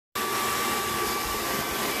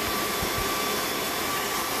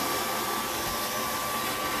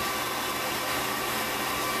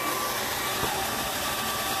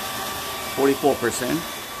44%,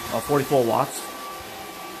 44 watts.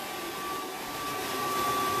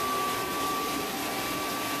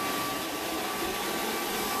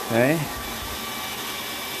 Okay.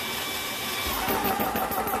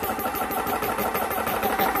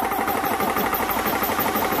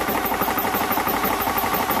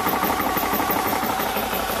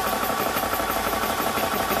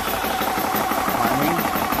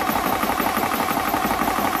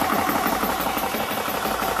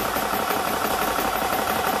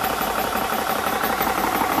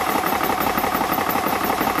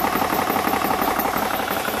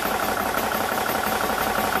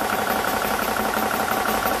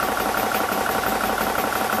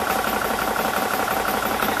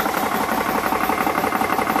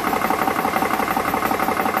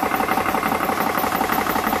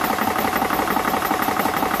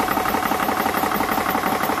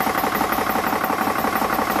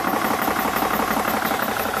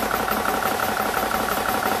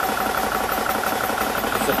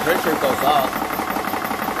 The pressure goes up,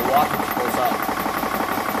 the wattage goes up.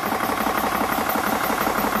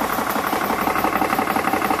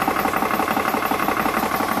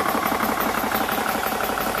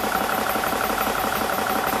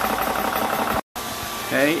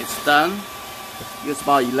 Okay, it's done. It's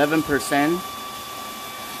about 11%.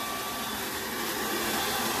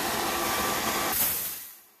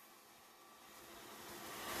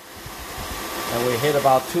 And we hit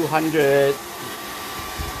about 200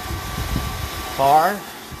 bar.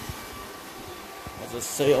 As I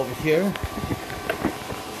say over here.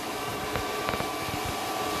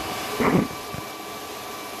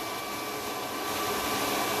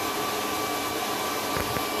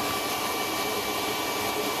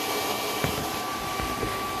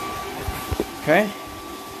 Okay.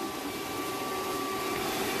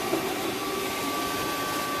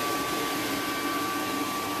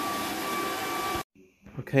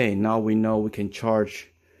 Okay, now we know we can charge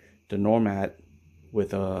the Nomad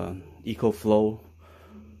with a EcoFlow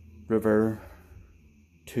River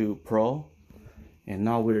 2 Pro, and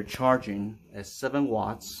now we're charging at 7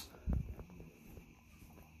 watts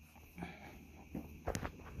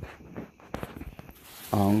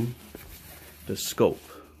on the scope,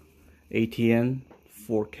 ATN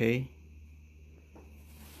 4K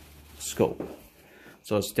scope.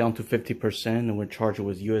 So it's down to 50%, and we're charging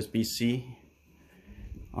with USB-C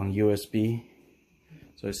on USB.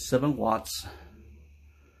 So it's 7 watts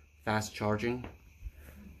fast charging.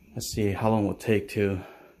 Let's see how long it will take to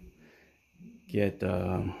get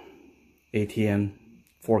ATN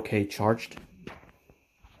 4K charged.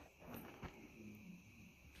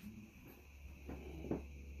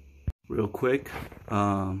 Real quick,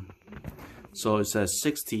 so it's at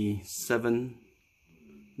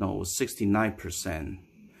 69%,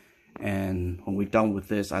 and when we're done with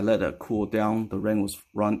this, I let it cool down.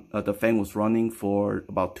 The fan was running for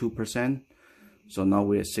about 2%, so now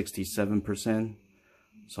we're at 67%.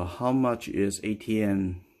 So how much is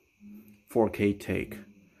ATN 4K take?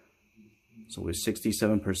 So we're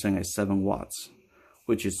 67% at 7 watts,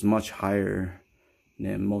 which is much higher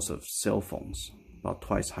than most of cell phones, about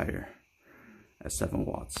twice higher at 7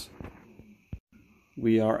 watts.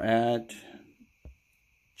 We are at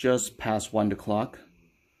just past 1 o'clock,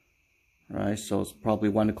 right? So it's probably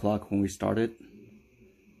 1 o'clock when we started.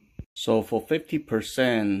 So for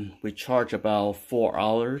 50%, we charge about 4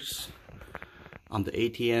 hours on the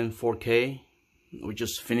ATN 4K. We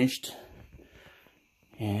just finished,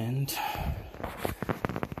 and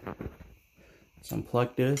let's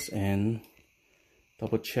unplug this and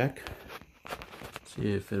double check,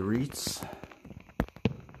 see if it reads.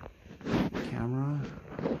 Camera,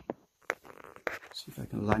 see if I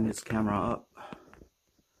can line this camera up.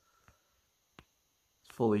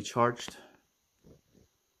 It's fully charged.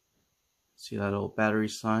 See that little battery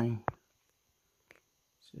sign?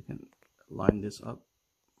 So you can line this up.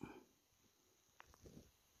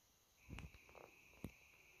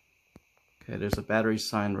 Okay, there's a battery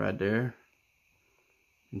sign right there.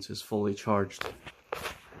 It's just fully charged.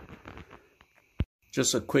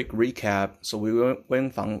 Just a quick recap. So we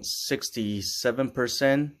went from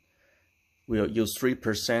 67%. We'll use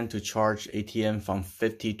 3% to charge ATN from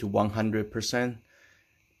 50 to 100%,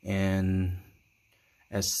 and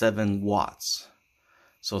at 7 watts.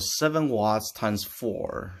 So 7 watts times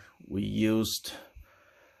 4. We used,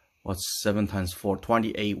 what's 7 times 4?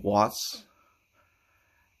 28 watts.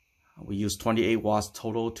 We used 28 watts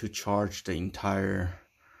total to charge the entire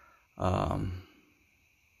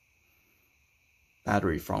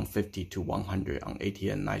battery from 50 to 100 on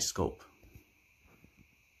ATN night scope.